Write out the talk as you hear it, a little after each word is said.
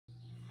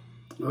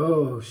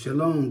Oh,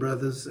 shalom,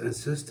 brothers and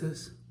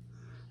sisters.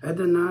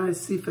 Adonai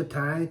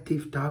sifatai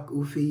tiftak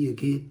ufi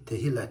yagid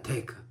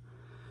tehilateka.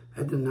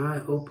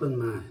 Adonai, open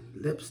my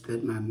lips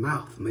that my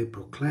mouth may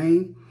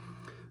proclaim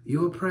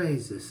your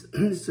praises.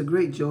 It's a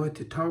great joy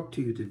to talk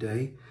to you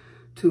today,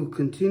 to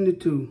continue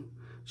to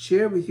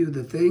share with you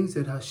the things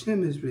that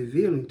Hashem is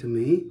revealing to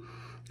me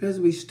as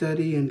we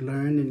study and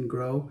learn and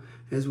grow,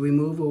 as we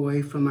move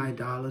away from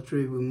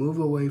idolatry, we move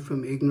away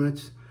from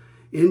ignorance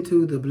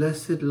into the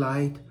blessed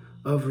light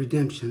of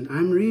redemption.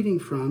 I'm reading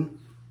from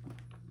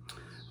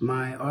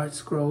my Art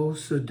Scroll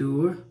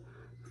Siddur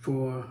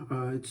for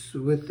it's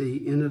with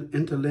the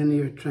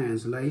interlinear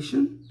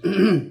translation.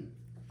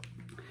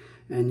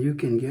 And you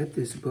can get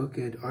this book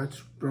at Art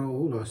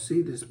Scroll, or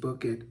see this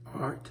book at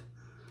Art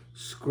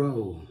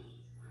Scroll,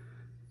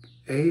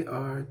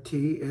 ARTSCROLL,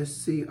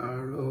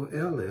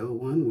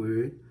 one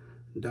word,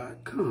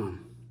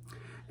 .com.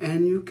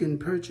 And you can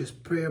purchase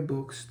prayer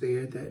books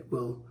there that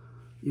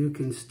you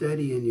can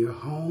study in your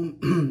home,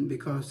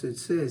 because it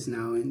says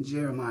now in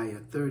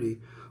Jeremiah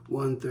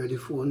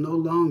 31:34, no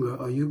longer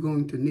are you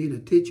going to need a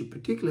teacher,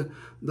 particularly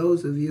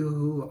those of you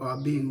who are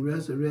being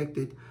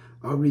resurrected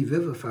or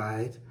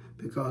revivified,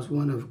 because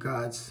one of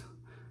God's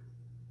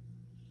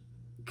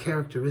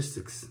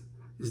characteristics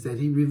is that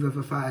he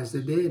revivifies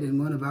the dead, and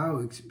one of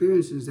our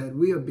experiences that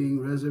we are being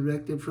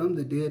resurrected from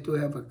the dead to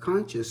have a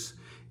conscious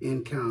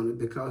encounter,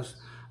 because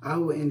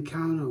our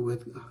encounter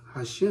with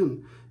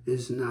Hashem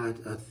is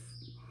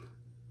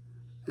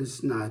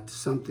not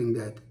something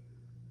that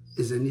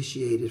is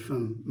initiated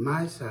from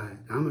my side.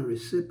 I'm a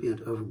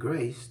recipient of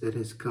grace that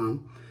has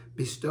come,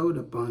 bestowed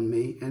upon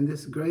me, and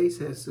this grace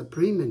has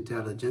supreme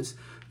intelligence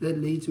that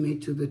leads me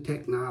to the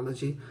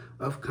technology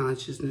of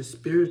consciousness,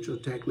 spiritual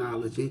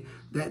technology,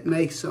 that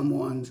makes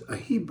someone a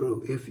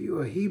Hebrew. If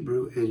you're a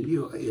Hebrew and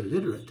you're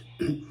illiterate,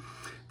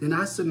 then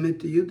I submit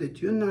to you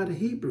that you're not a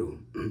Hebrew.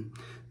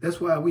 That's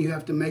why we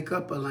have to make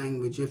up a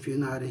language if you're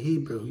not a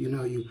Hebrew. You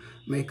know, you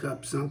make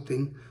up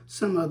something,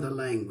 some other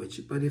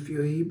language. But if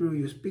you're a Hebrew,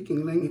 you're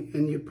speaking language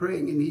and you're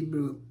praying in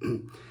Hebrew.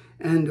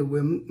 And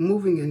we're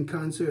moving in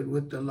concert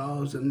with the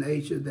laws of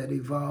nature that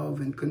evolve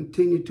and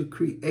continue to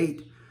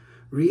create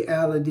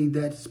reality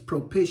that's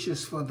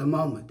propitious for the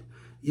moment.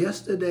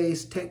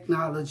 Yesterday's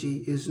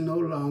technology is no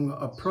longer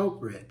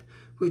appropriate,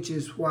 which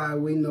is why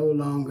we no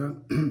longer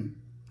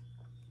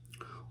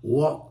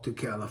walk to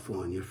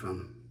California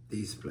from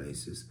these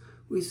places.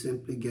 We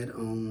simply get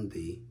on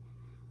the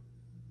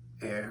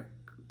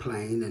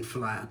airplane and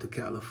fly out to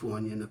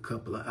California in a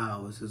couple of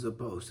hours, as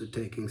opposed to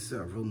taking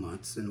several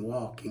months and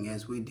walking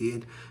as we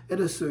did at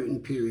a certain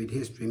period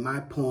history.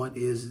 My point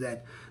is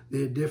that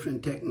there are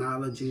different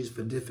technologies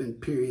for different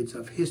periods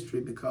of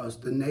history, because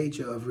the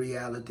nature of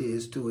reality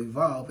is to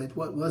evolve at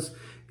what was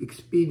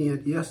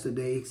expedient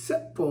yesterday,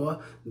 except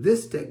for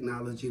this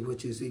technology,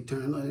 which is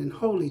eternal, and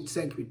holy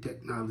sacred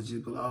technology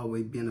will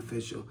always be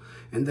beneficial.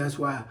 And that's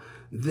why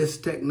this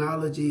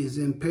technology is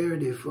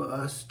imperative for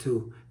us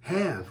to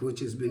have, which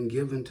has been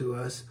given to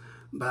us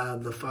by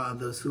the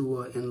fathers who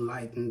are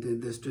enlightened in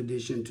this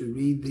tradition, to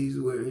read these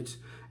words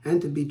and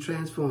to be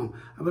transformed.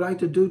 I would like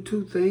to do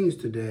two things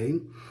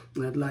today.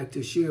 I'd like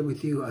to share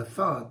with you a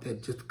thought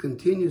that just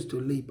continues to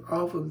leap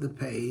off of the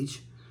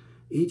page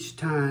each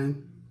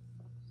time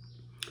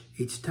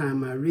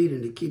I read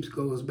it. It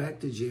goes back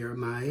to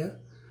Jeremiah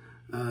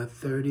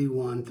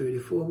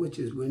 31:34, which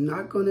is, we're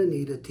not going to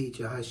need a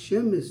teacher.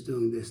 Hashem is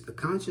doing this. The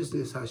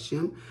consciousness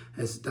Hashem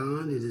has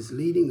done, it is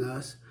leading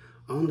us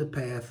on the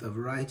path of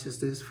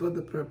righteousness for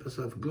the purpose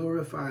of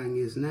glorifying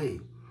his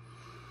name.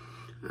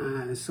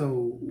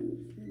 So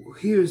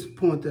here's the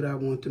point that I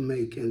want to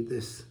make in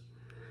this.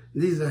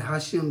 These are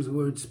Hashem's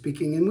words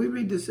speaking, and we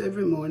read this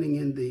every morning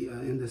in the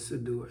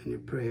Siddur, in your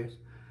prayers.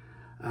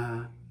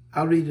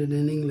 I'll read it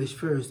in English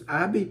first.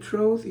 I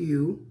betroth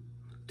you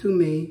to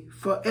me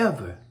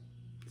forever.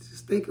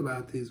 Just think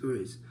about these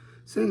words.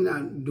 Saying now,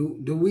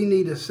 do we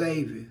need a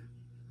Savior?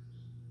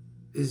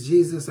 Is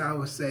Jesus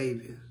our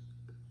Savior?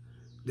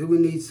 Do we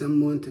need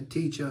someone to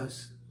teach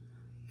us?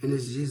 And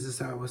is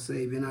Jesus our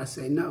Savior? And I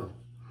say no.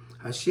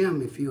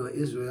 Hashem, if you are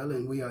Israel,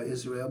 and we are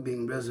Israel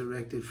being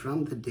resurrected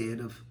from the dead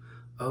of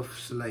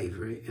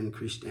slavery and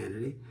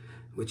Christianity,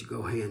 which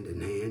go hand in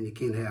hand. You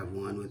can't have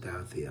one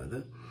without the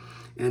other.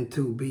 And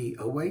to be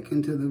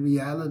awakened to the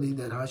reality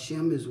that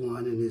Hashem is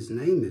one, and his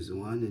name is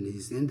one, and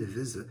he's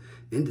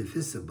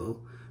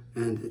indivisible,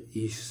 and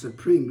he's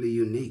supremely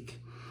unique.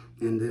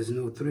 And there's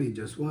no three,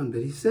 just one.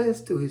 But he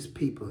says to his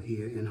people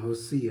here in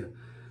Hosea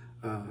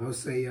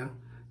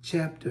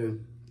chapter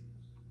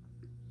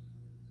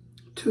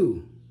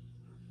 2,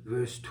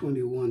 verse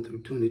 21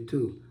 through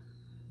 22.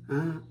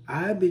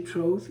 I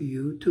betroth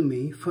you to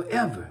me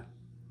forever,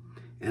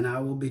 and I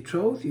will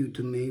betroth you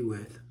to me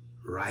with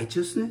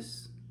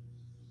righteousness,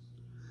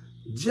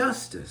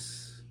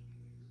 justice,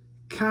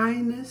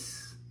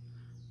 kindness,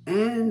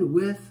 and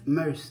with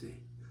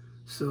mercy.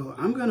 So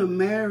I'm going to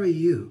marry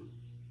you,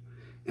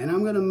 and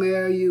I'm going to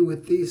marry you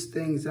with these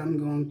things. I'm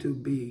going to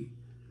be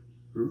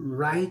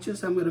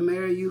righteous. I'm going to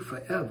marry you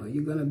forever.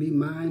 You're going to be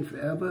mine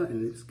forever.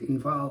 And it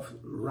involves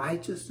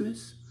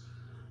righteousness,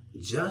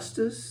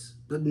 justice,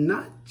 but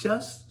not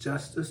just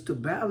justice. To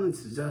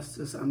balance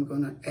justice, I'm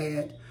going to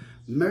add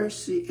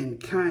mercy and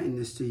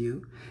kindness to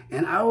you.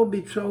 And I will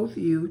betroth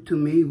you to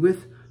me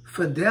with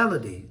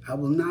fidelity. I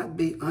will not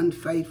be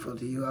unfaithful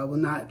to you. I will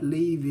not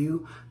leave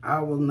you.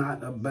 I will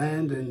not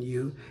abandon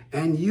you.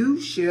 And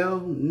you shall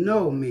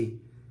know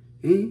me.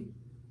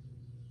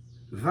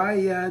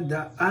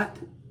 Vayada'at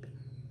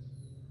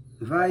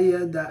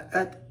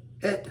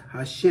et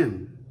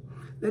Hashem.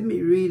 Let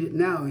me read it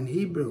now in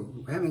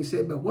Hebrew. Having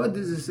said, but what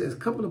does it say? A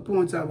couple of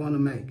points I want to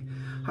make.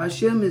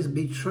 Hashem has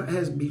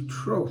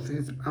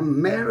betrothed.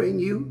 I'm marrying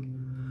you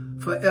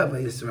forever,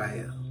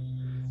 Israel.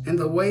 And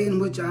the way in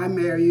which I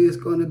marry you is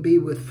going to be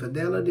with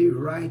fidelity,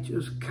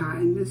 righteous,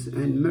 kindness,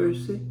 and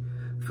mercy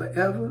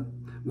forever.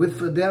 With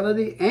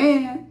fidelity,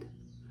 and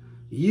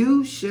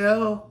you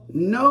shall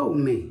know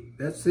me.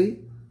 That's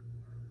it.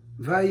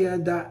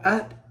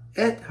 Vayada'at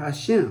et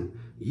Hashem.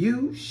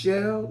 You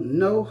shall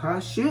know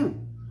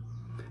Hashem.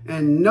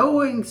 And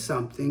knowing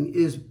something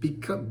is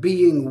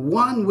being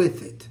one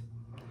with it.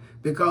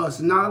 Because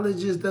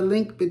knowledge is the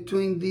link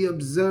between the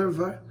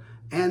observer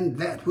and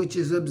that which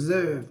is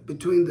observed,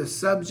 between the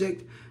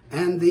subject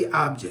and the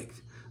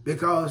object.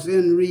 Because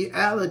in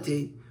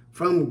reality,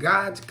 from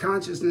God's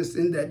consciousness,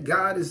 in that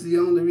God is the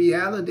only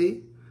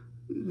reality,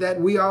 that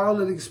we are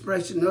all an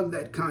expression of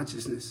that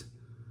consciousness.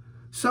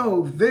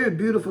 So, very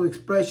beautiful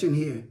expression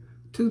here.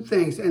 Two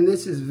things, and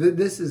this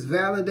is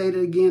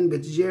validated again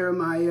with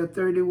Jeremiah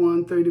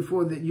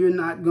 31:34, that you're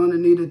not going to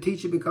need a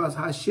teacher because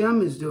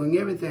Hashem is doing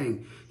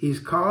everything. He's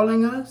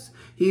calling us.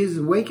 He is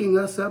waking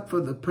us up for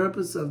the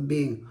purpose of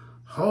being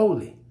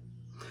holy.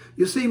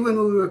 You see, when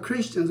we were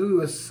Christians, we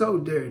were so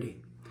dirty.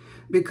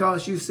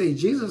 Because you see,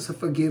 Jesus will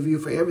forgive you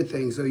for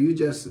everything, so you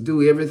just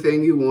do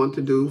everything you want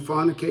to do.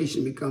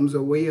 Fornication becomes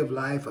a way of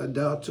life,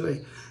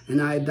 adultery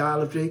and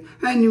idolatry,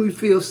 and you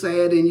feel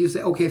sad and you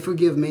say, okay,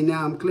 forgive me,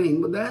 now I'm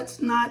clean. But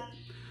it's not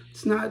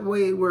the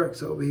way it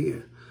works over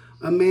here.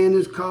 A man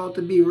is called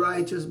to be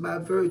righteous by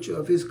virtue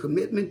of his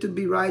commitment to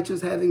be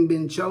righteous, having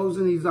been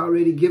chosen. He's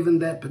already given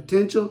that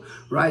potential.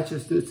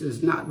 Righteousness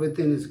is not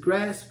within his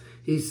grasp.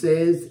 He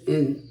says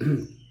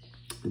in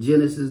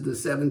Genesis, the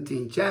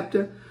 17th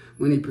chapter,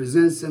 when he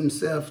presents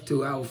himself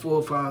to our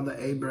forefather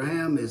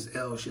Abraham as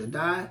El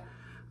Shaddai,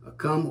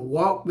 come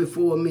walk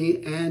before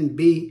me and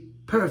be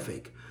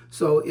perfect.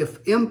 So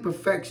if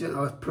imperfection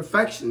or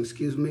perfection,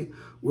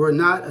 were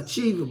not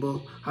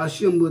achievable,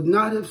 Hashem would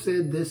not have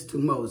said this to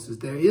Moses.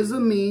 There is a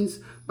means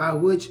by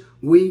which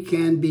we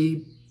can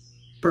be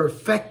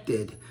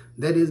perfected,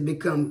 that is,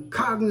 become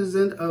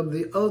cognizant of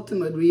the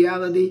ultimate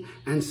reality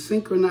and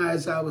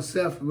synchronize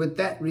ourselves with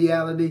that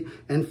reality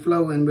and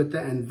flow in with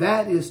that. And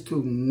that is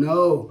to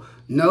know.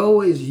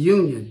 Know is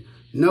union.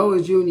 Know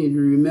is union.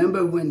 You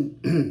remember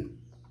when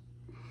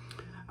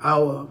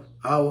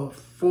our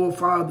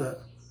forefather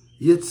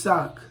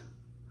Yitzhak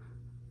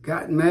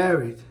got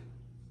married.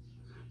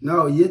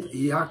 No,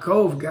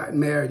 Yaakov got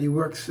married. He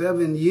worked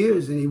 7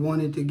 years and he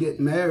wanted to get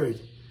married.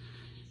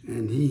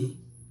 And he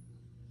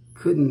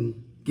couldn't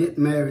get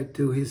married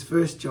to his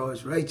first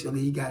choice, Rachel.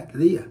 He got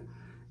Leah.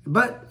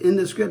 But in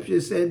the scripture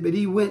it said, but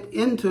he went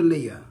into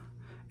Leah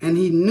and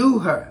he knew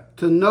her,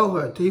 to know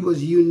her. He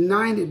was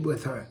united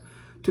with her.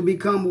 To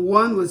become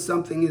one with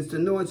something is to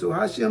know it. So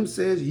Hashem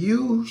says,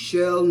 you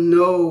shall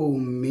know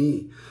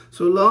me.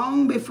 So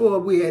long before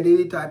we had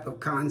any type of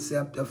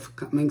concept of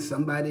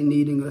somebody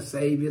needing a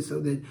savior so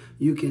that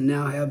you can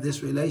now have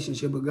this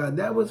relationship with God,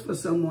 that was for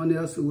someone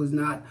else who was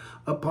not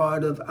a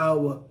part of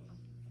our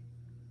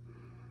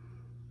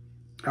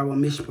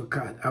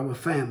mishpakat, our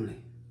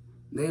family.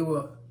 They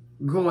were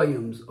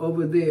goyams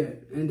over there,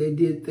 and they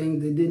did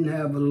things they didn't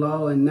have a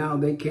law, and now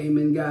they came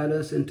and got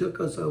us and took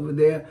us over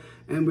there,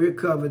 and we're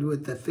covered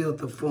with the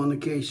filth of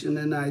fornication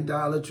and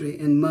idolatry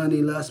and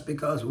money lust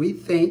because we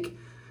think,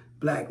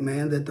 black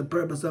man, that the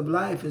purpose of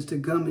life is to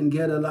come and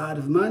get a lot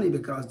of money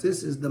because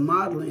this is the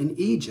model in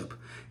Egypt.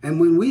 And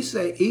when we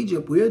say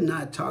Egypt, we're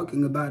not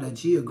talking about a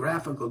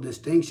geographical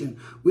distinction.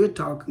 We're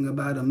talking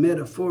about a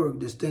metaphoric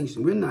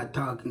distinction. We're not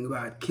talking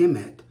about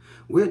Kemet.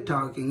 We're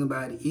talking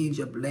about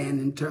Egypt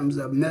land in terms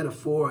of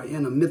metaphor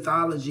in a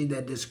mythology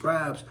that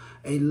describes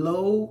a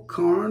low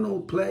carnal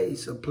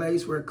place, a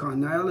place where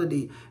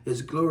carnality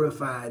is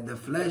glorified, the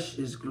flesh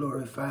is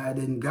glorified,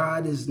 and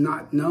God is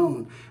not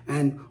known.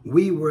 And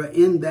we were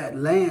in that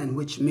land,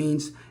 which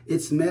means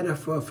it's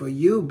metaphor for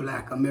you,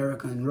 Black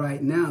American,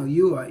 right now.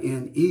 You are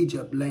in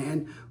Egypt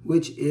land,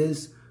 which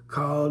is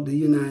called the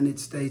United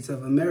States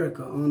of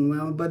America,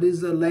 but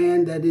is a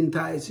land that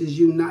entices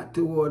you not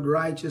toward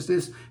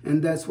righteousness,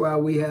 and that's why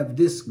we have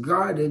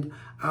discarded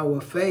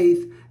our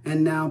faith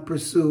and now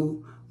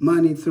pursue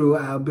money through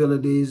our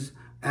abilities,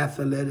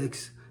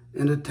 athletics,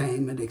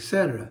 entertainment,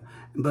 etc.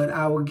 But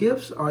our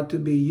gifts are to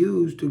be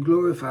used to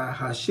glorify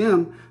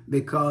Hashem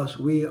because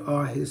we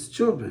are his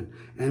children.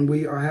 And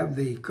we have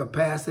the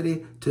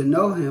capacity to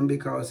know him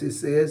because it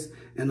says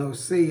in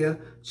Hosea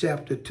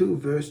chapter 2,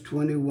 verse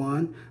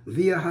 21,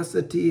 Via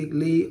hasatig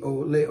li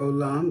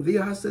le'olam,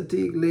 via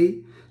hasatig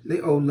li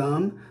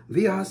le'olam,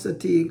 via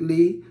hasatig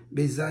li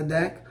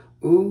bizadak,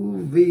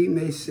 uvi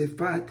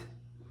mesifat,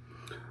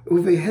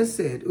 uve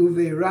hesed,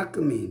 uve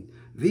rakamin,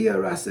 via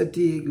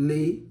rasatig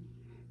li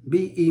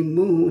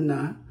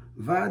bi'imuna,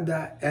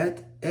 Vada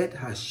et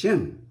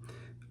Hashem.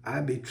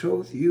 I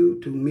betroth you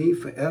to me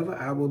forever.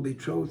 I will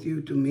betroth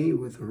you to me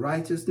with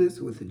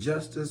righteousness, with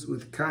justice,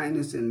 with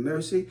kindness and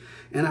mercy.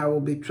 And I will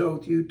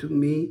betroth you to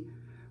me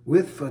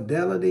with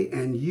fidelity,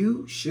 and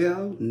you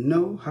shall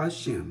know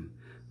Hashem.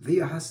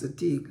 Via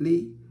hasatig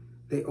li,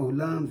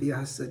 le'olam, via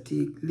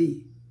hasatig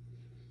li.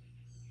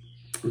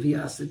 Via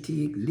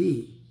hasatig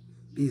li,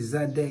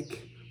 bizadek,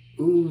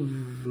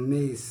 uv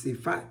me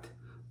sifat.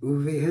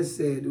 Uve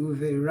hesed,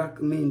 uve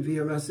rakmin,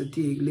 via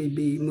rasatig,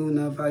 libi,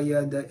 muna,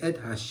 vayada, et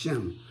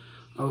Hashem.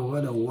 Oh,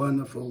 what a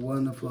wonderful,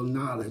 wonderful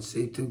knowledge,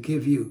 see, to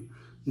give you.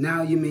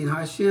 Now you mean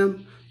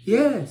Hashem?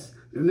 Yes.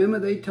 Remember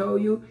they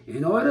told you,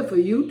 in order for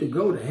you to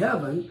go to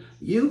heaven,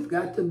 you've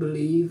got to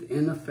believe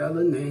in a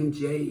fellow named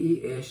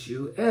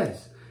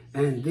Jesus.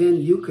 And then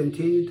you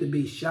continue to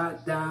be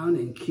shot down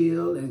and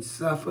killed and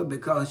suffer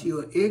because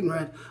you are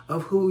ignorant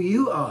of who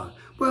you are.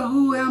 Well,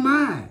 who am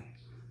I?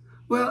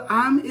 Well,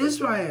 I'm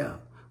Israel.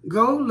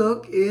 Go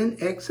look in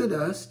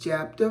Exodus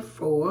chapter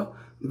 4,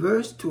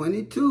 verse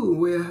 22,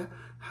 where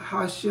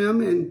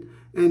Hashem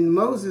and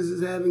Moses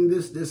is having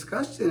this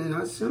discussion. And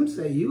Hashem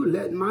say, you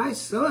let my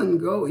son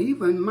go,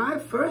 even my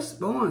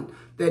firstborn,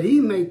 that he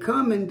may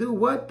come and do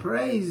what?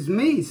 Praise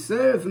me,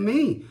 serve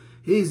me.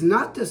 He's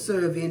not to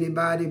serve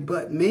anybody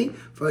but me,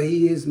 for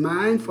he is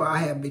mine, for I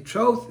have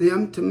betrothed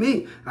him to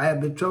me. I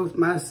have betrothed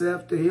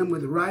myself to him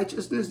with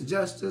righteousness,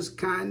 justice,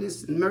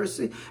 kindness,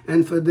 mercy,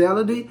 and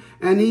fidelity,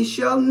 and he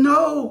shall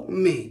know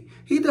me.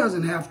 He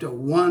doesn't have to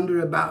wonder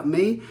about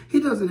me. He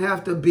doesn't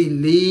have to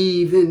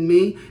believe in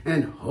me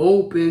and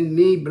hope in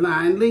me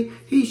blindly.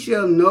 He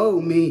shall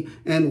know me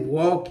and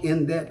walk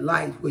in that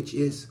light, which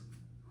is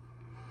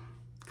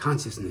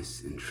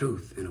consciousness and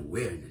truth and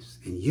awareness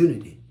and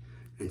unity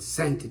and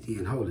sanctity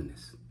and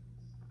holiness.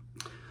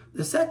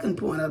 The second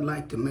point I'd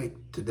like to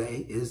make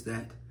today is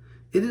that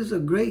it is a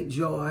great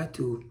joy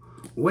to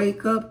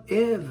wake up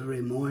every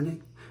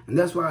morning. And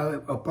that's why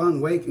upon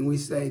waking we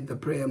say the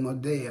prayer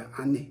Modea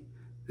Ani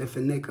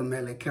Lefeneka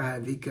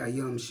Melekai Vika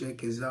Yom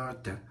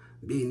Shekezarta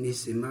Bi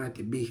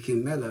Nisimati Bi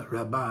Kimela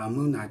Rabba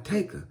Amuna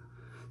Teka.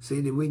 See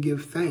that we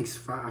give thanks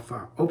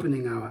for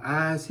opening our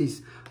eyes.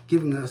 He's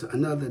giving us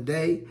another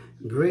day.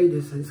 Great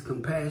is his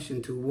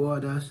compassion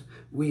toward us.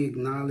 We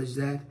acknowledge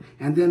that.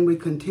 And then we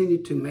continue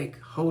to make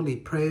holy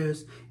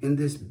prayers in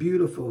this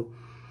beautiful,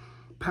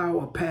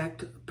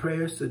 power-packed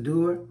prayer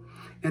Siddur.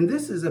 And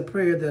this is a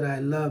prayer that I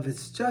love.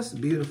 It's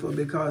just beautiful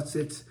because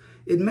it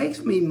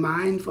makes me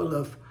mindful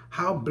of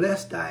how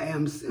blessed I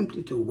am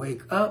simply to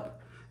wake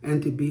up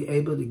and to be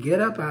able to get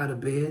up out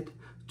of bed,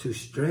 to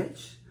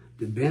stretch,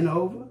 to bend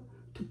over,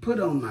 to put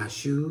on my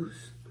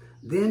shoes,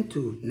 then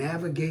to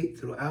navigate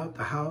throughout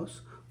the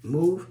house,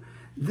 move.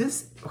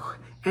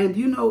 And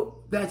you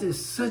know, that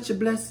is such a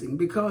blessing,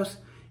 because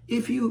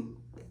if you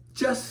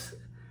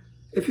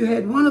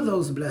had one of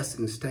those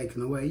blessings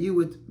taken away, you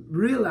would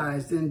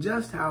realize then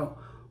just how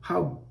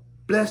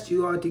blessed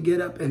you are to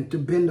get up and to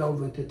bend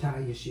over to tie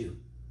your shoe.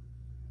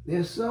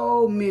 There's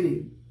so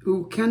many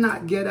who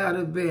cannot get out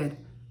of bed.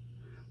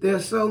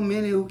 There's so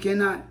many who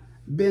cannot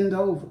bend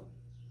over.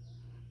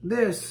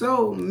 There's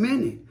so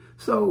many.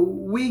 So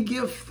we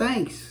give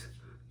thanks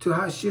to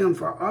Hashem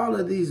for all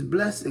of these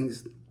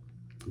blessings.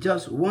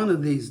 Just one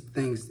of these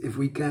things if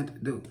we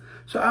can't do.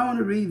 So I want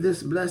to read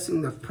this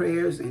blessing of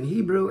prayers in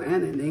Hebrew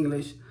and in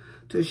English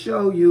to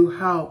show you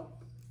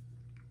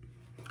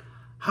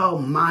how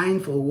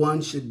mindful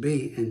one should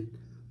be and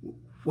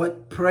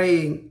what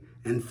praying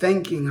and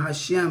thanking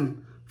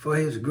Hashem for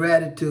his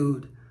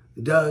gratitude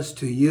does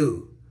to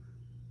you.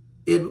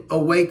 It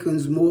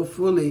awakens more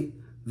fully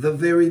the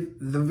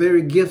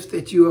very gifts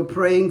that you are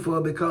praying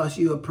for, because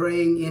you are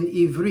praying in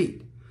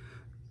Ivrit.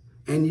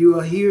 And you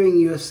are hearing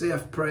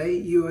yourself pray.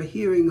 You are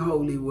hearing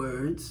holy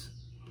words.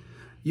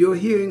 You're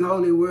hearing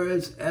holy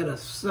words at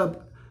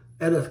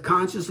a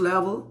conscious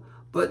level,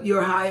 but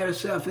your higher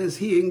self is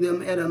hearing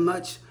them at a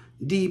much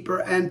deeper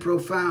and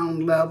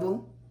profound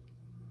level.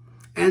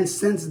 And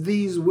since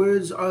these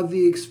words are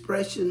the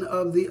expression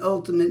of the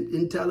ultimate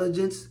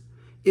intelligence,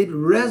 it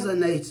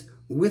resonates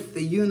with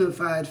the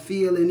unified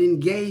field and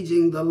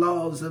engaging the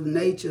laws of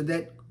nature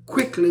that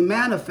quickly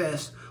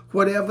manifest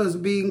whatever's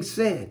being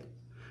said.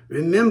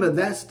 Remember,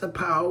 that's the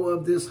power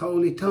of this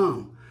holy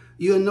tongue.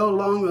 You're no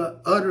longer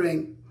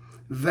uttering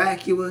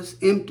vacuous,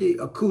 empty,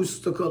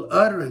 acoustical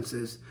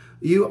utterances.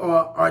 You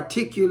are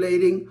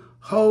articulating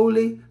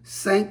holy,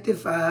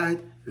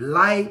 sanctified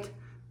light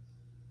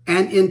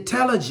and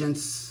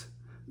intelligence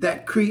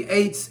that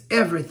creates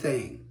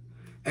everything.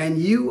 And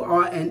you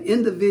are an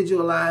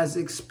individualized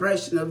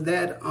expression of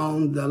that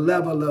on the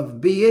level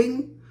of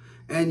being.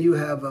 And you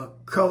have a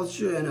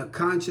culture and a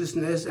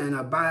consciousness and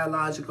a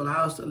biological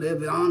house to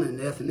live on and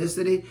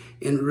ethnicity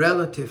in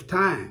relative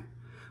time.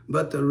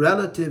 But the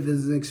relative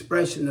is an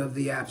expression of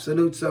the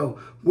absolute. So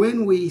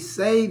when we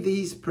say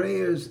these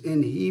prayers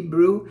in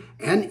Hebrew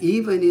and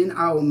even in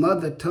our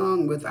mother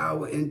tongue with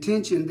our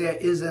intention, there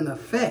is an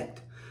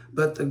effect.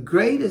 But the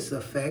greatest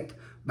effect,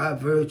 by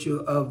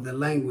virtue of the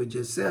language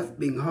itself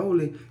being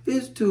holy,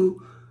 is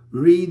to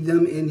read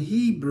them in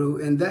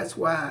Hebrew. And that's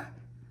why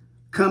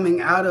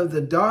coming out of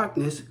the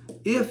darkness,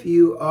 if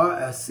you are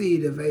a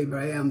seed of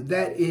Abraham,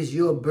 that is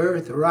your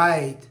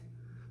birthright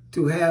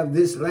to have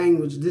this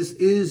language. This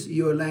is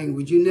your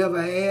language. You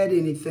never had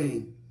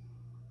anything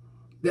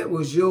that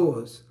was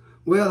yours.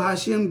 Well,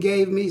 Hashem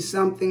gave me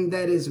something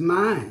that is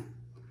mine,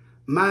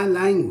 my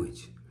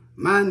language,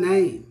 my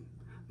name,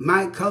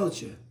 my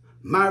culture,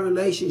 my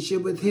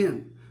relationship with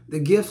him. The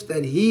gifts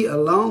that he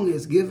alone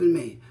has given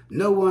me.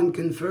 No one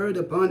conferred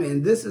upon it.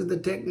 And this is the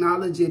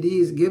technology that he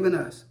has given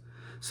us.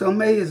 So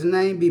may his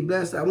name be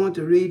blessed. I want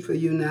to read for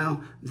you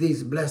now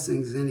these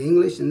blessings in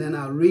English, and then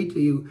I'll read to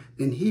you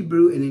in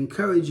Hebrew and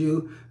encourage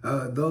you,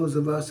 those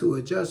of us who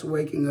are just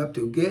waking up,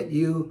 to get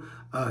you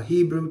a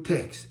Hebrew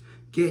text.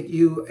 Get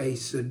you a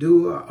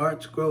Siddur,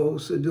 Art Scroll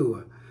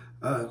Siddur,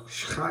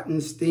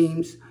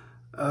 Schottenstein's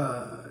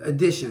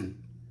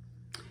edition,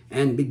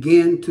 and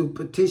begin to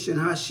petition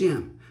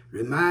Hashem.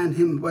 Remind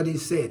him what he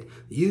said.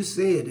 You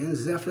said in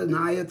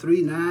Zephaniah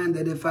 3:9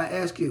 that if I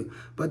ask you,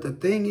 but the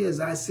thing is,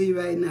 I see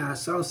right now, I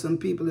saw some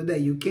people today,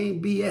 you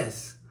can't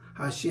BS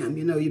Hashem.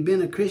 You know, you've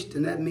been a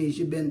Christian, that means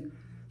you've been,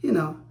 you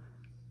know,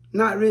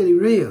 not really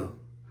real.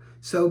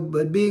 So,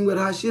 but being with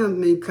Hashem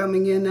means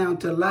coming in now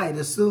to light,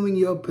 assuming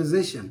your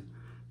position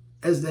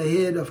as the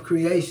head of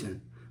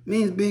creation.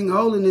 Means being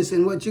holiness,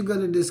 and what you're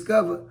going to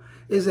discover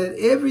is that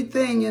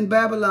everything in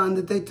Babylon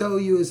that they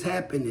told you is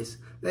happiness.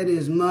 That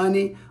is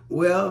money,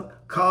 wealth,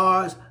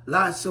 cars,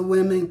 lots of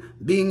women,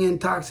 being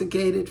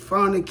intoxicated,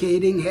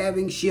 fornicating,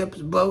 having ships,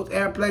 boats,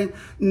 airplanes.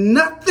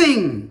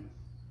 Nothing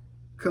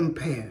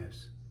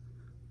compares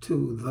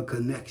to the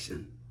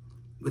connection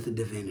with the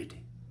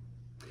divinity.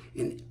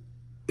 And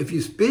if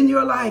you spend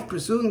your life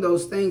pursuing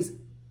those things,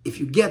 if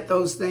you get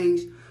those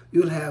things,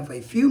 you'll have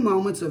a few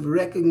moments of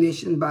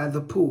recognition by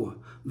the poor,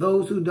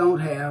 those who don't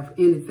have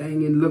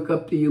anything and look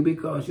up to you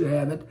because you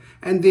have it.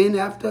 And then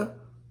after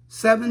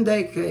 7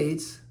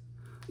 decades,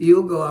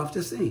 you'll go off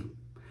to sea,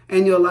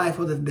 and your life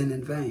will have been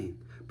in vain.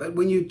 But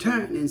when you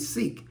turn and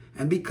seek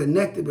and be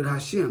connected with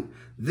Hashem,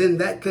 then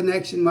that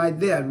connection right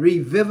there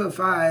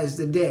revivifies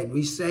the dead.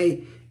 We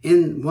say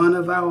in one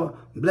of our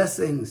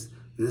blessings,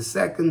 the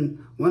second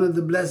one of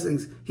the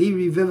blessings, he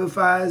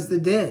revivifies the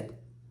dead.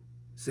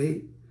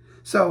 See?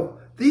 So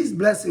these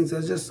blessings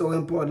are just so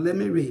important. Let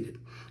me read it.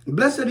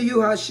 Blessed are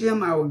you,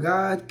 Hashem, our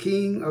God,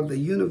 King of the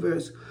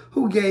universe,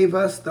 who gave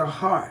us the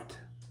heart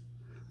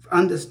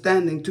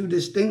understanding to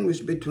distinguish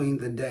between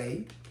the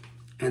day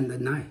and the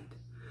night.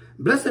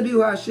 Blessed are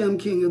you, Hashem,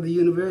 King of the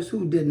universe,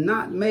 who did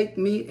not make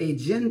me a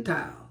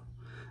Gentile.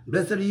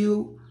 Blessed are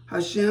you,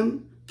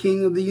 Hashem,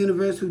 King of the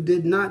universe, who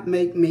did not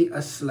make me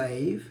a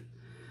slave.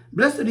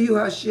 Blessed are you,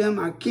 Hashem,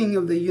 our King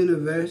of the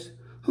universe,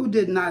 who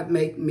did not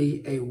make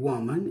me a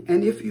woman.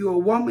 And if you're a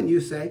woman,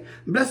 you say,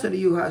 blessed are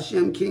you,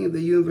 Hashem, King of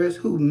the universe,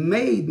 who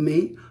made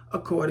me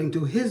according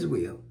to his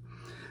will.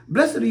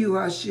 Blessed are you,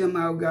 Hashem,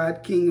 our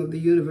God, King of the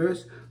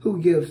universe,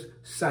 who gives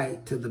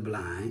sight to the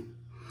blind.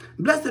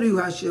 Blessed are you,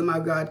 Hashem,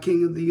 our God,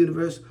 King of the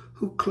universe,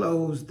 who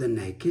clothes the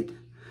naked.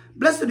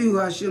 Blessed are you,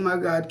 Hashem, our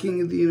God,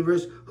 King of the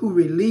universe, who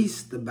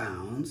released the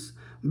bounds.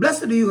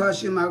 Blessed are you,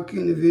 Hashem, our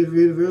King of the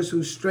universe,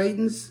 who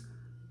straightens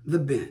the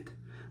bent.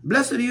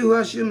 Blessed are you,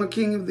 Hashem, our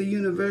King of the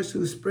universe,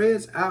 who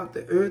spreads out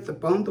the earth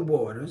upon the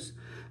waters.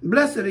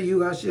 Blessed are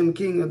you, Hashem,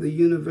 King of the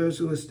universe,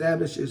 who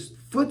establishes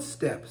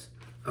footsteps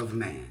of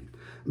man.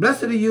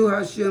 Blessed are you,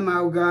 Hashem,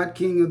 our God,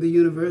 King of the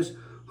universe,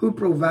 who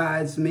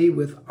provides me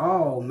with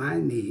all my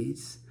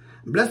needs.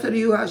 Blessed are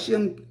you,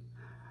 Hashem,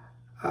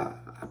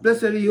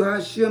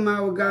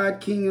 our God,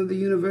 King of the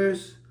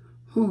universe,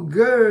 who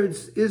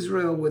girds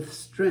Israel with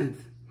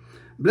strength.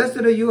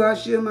 Blessed are you,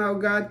 Hashem, our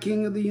God,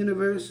 King of the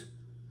universe,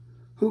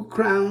 who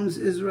crowns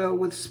Israel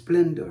with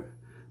splendor.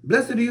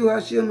 Blessed are you,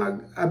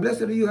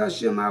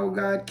 Hashem, our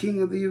God,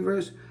 King of the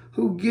universe,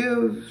 who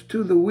gives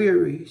to the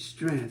weary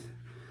strength.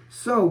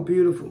 So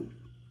beautiful.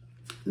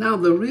 Now,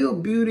 the real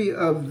beauty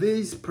of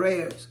these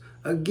prayers,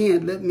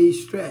 again, let me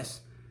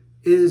stress,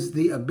 is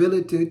the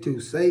ability to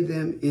say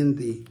them in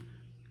the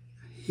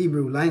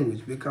Hebrew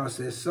language, because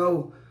they're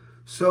so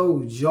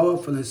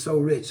joyful and so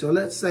rich. So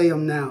let's say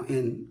them now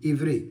in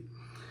Ivrit.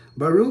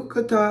 Baruch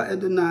atah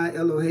Adonai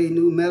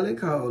Eloheinu melech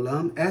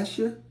haolam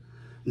asher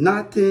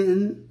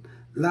naten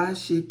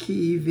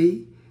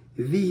lashikivi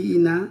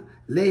vihina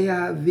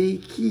leha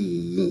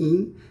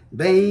vikiyim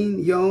bein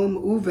yom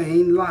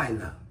uvein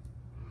laila.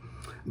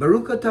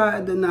 Baruch atah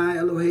Adonai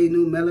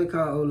Eloheinu melech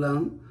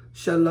haolam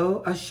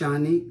shalo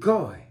ashani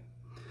goy.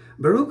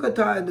 Baruch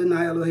atah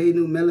Adonai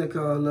Eloheinu melech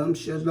haolam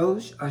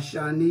shalosh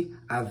ashani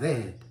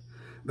aved.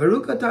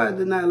 Baruch atah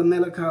Adonai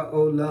melech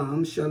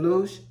haolam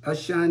shalosh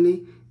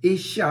ashani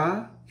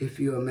isha, if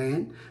you're a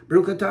man.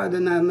 Baruch atah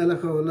Adonai melech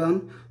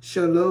haolam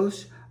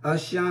shalosh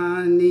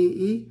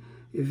ashani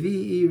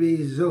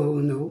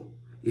v'irizono,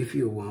 if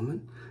you're a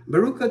woman.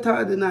 Baruch atah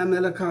Adonai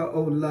melech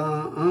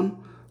haolam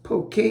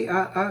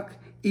poke'ak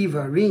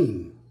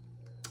ivarim.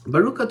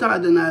 Baruch atah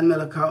Adonai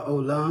melech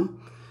haolam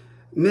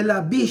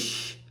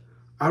melabish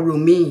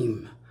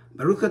arumim.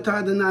 Baruch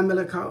atah Adonai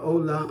melech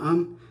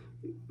haolam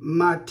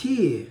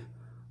matir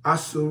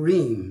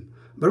asurim.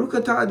 Baruch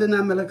atah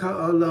Adonai melech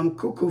haolam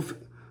kukuf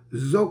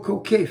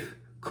zokokef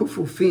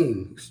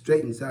kufufim,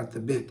 straightens out the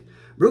bent.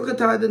 Baruch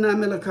atah Adonai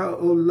melech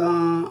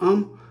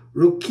haolam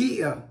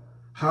rukia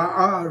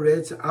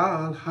haaretz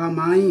al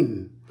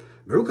hamaim.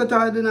 Baruch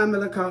atah Adonai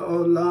melech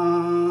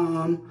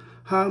haolam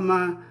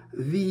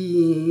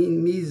hamavin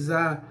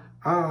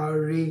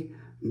mizari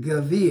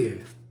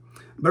gavir.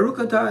 Baruch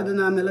atah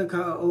Adonai melech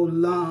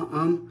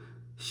haolam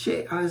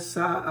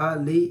she'asa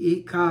ali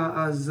ika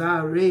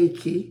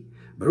azareki.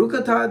 Baruch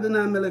atah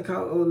Adonai melech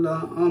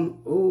haolam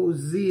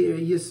ozir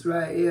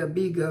Yisrael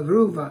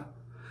bigavruva.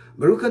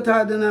 Baruch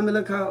atah Adonai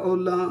melech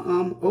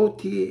haolam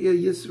oti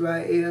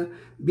Yisrael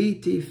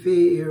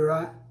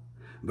bitifeirat.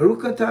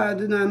 Baruch atah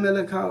Adonai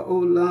melech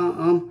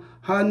haolam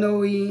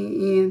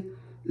hanoin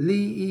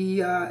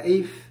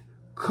li'iya'if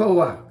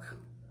koach.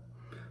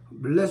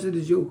 Blessed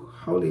is your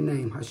holy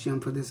name, Hashem,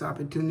 for this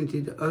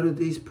opportunity to utter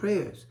these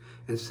prayers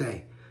and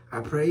say, I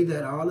pray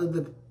that all of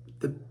the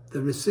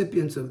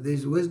recipients of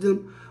this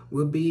wisdom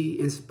will be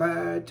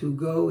inspired to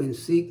go and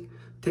seek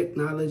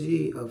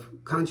technology of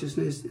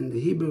consciousness in the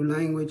Hebrew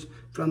language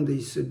from the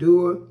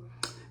Siddur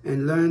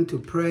and learn to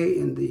pray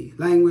in the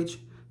language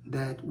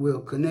that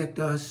will connect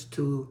us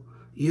to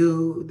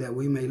you, that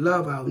we may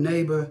love our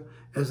neighbor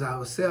as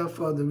ourselves,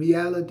 for the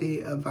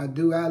reality of our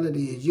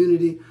duality is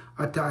unity.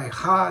 Atah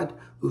echad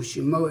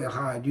u'shemo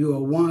echad. You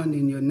are one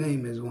and your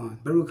name is one.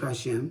 Baruch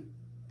Hashem.